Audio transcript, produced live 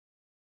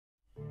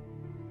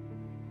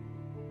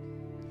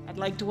I'd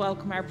like to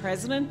welcome our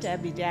president,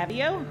 Debbie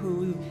Davio,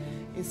 who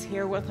is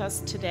here with us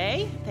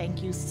today.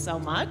 Thank you so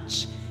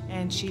much.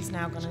 And she's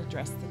now going to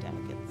address the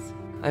delegates.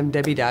 I'm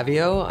Debbie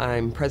Davio.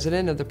 I'm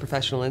president of the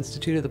Professional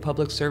Institute of the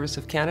Public Service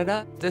of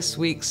Canada. This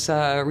week's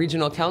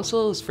regional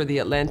council is for the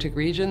Atlantic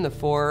region, the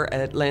 4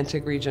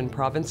 Atlantic region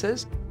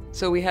provinces.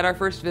 So we had our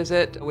first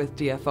visit with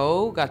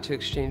DFO, got to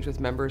exchange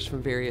with members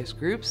from various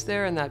groups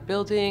there in that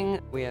building.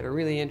 We had a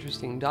really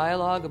interesting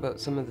dialogue about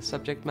some of the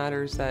subject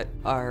matters that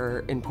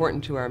are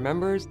important to our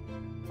members.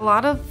 A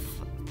lot of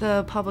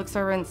the public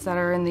servants that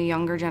are in the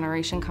younger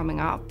generation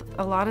coming up,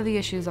 a lot of the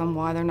issues on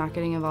why they're not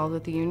getting involved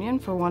with the union,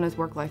 for one, is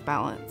work-life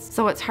balance.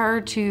 So it's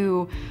hard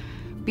to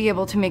be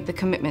able to make the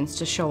commitments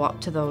to show up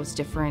to those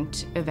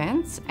different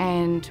events.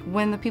 And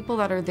when the people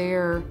that are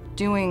there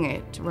doing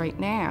it right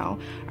now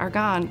are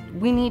gone,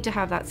 we need to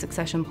have that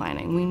succession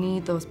planning. We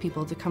need those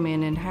people to come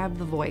in and have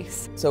the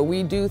voice. So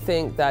we do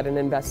think that an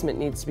investment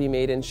needs to be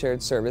made in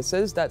shared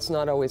services. That's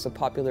not always a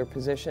popular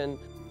position.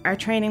 Our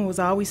training was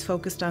always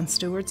focused on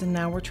stewards, and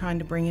now we're trying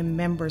to bring in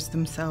members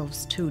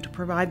themselves too, to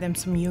provide them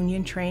some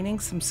union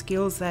training, some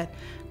skills that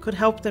could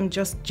help them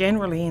just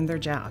generally in their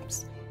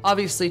jobs.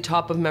 Obviously,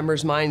 top of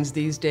members' minds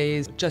these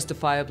days,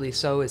 justifiably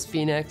so, is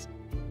Phoenix.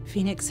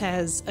 Phoenix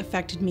has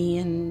affected me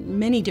in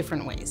many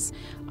different ways.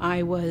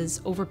 I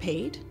was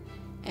overpaid,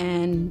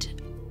 and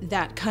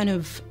that kind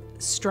of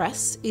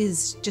stress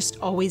is just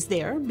always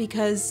there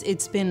because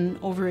it's been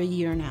over a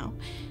year now,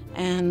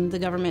 and the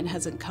government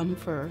hasn't come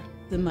for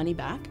the money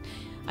back.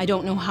 I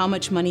don't know how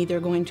much money they're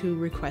going to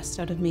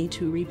request out of me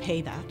to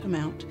repay that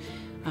amount.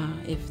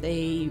 If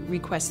they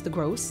request the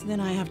gross,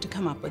 then I have to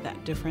come up with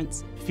that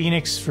difference.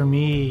 Phoenix, for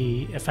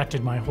me,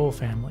 affected my whole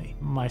family.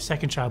 My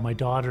second child, my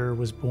daughter,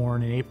 was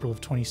born in April of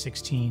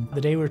 2016.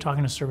 The day we were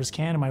talking to Service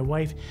Canada, my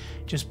wife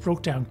just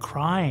broke down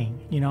crying,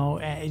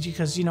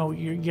 because,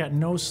 you got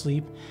no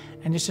sleep,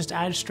 and it's just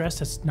added stress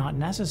that's not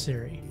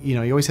necessary. You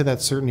always had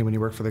that certainty when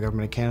you work for the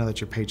government of Canada that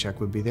your paycheck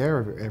would be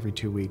there every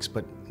 2 weeks,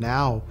 but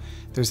now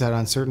there's that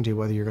uncertainty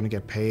whether you're going to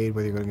get paid,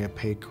 whether you're going to get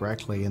paid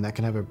correctly, and that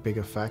can have a big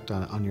effect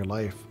on your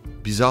life.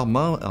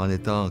 Bizarrement, en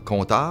étant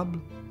comptable,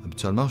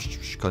 habituellement,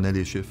 je connais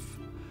les chiffres.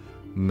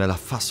 Mais la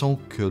façon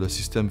que le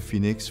système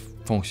Phoenix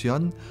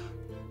fonctionne,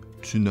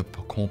 tu ne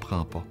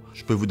comprends pas.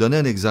 Je peux vous donner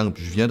un exemple.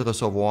 Je viens de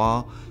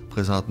recevoir,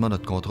 présentement,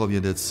 notre contrat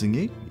vient d'être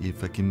signé. Il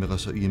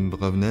me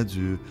revenait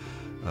du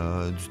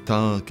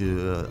temps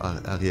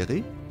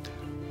arriéré.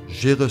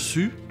 J'ai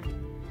reçu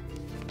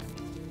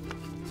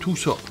tout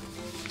ça.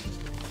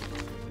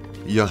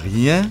 Il n'y a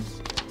rien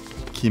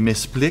qui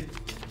m'explique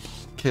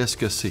qu'est-ce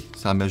que c'est.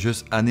 Ça met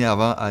juste année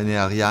avant, année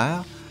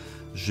arrière.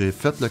 J'ai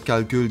fait le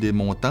calcul des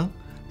montants.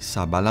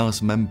 Ça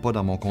balance même pas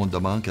dans mon compte de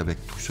banque avec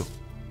tout ça.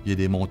 Il y a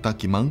des montants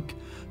qui manquent,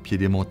 puis il y a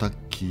des montants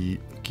qui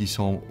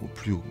sont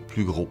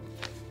plus gros.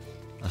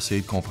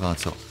 Essayez de comprendre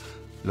ça.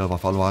 Là, il va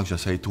falloir que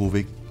j'essaye de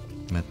trouver,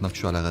 maintenant que je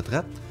suis à la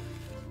retraite,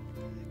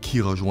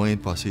 qui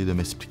rejoindre pour essayer de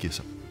m'expliquer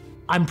ça.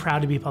 I'm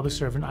proud to be a public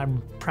servant.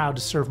 I'm proud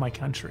to serve my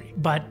country.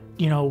 But,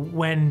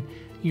 when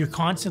you're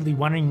constantly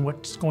wondering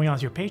what's going on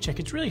with your paycheck,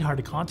 it's really hard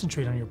to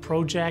concentrate on your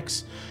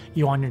projects,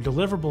 on your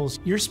deliverables.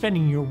 You're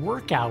spending your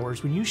work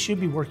hours when you should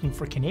be working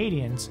for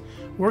Canadians,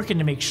 working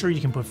to make sure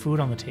you can put food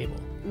on the table.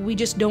 We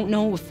just don't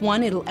know if,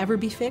 one, it'll ever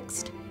be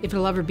fixed, if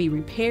it'll ever be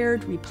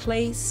repaired,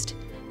 replaced.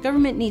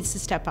 Government needs to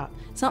step up.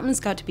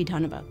 Something's got to be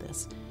done about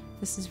this.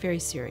 This is very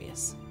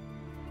serious.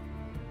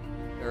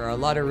 There are a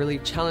lot of really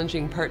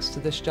challenging parts to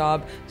this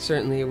job.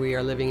 Certainly we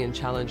are living in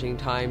challenging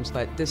times,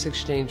 but this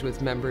exchange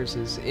with members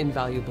is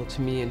invaluable to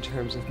me in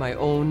terms of my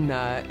own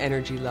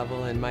energy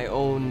level and my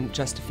own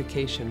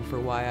justification for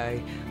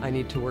why I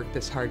need to work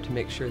this hard to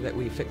make sure that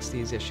we fix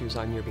these issues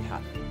on your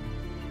behalf.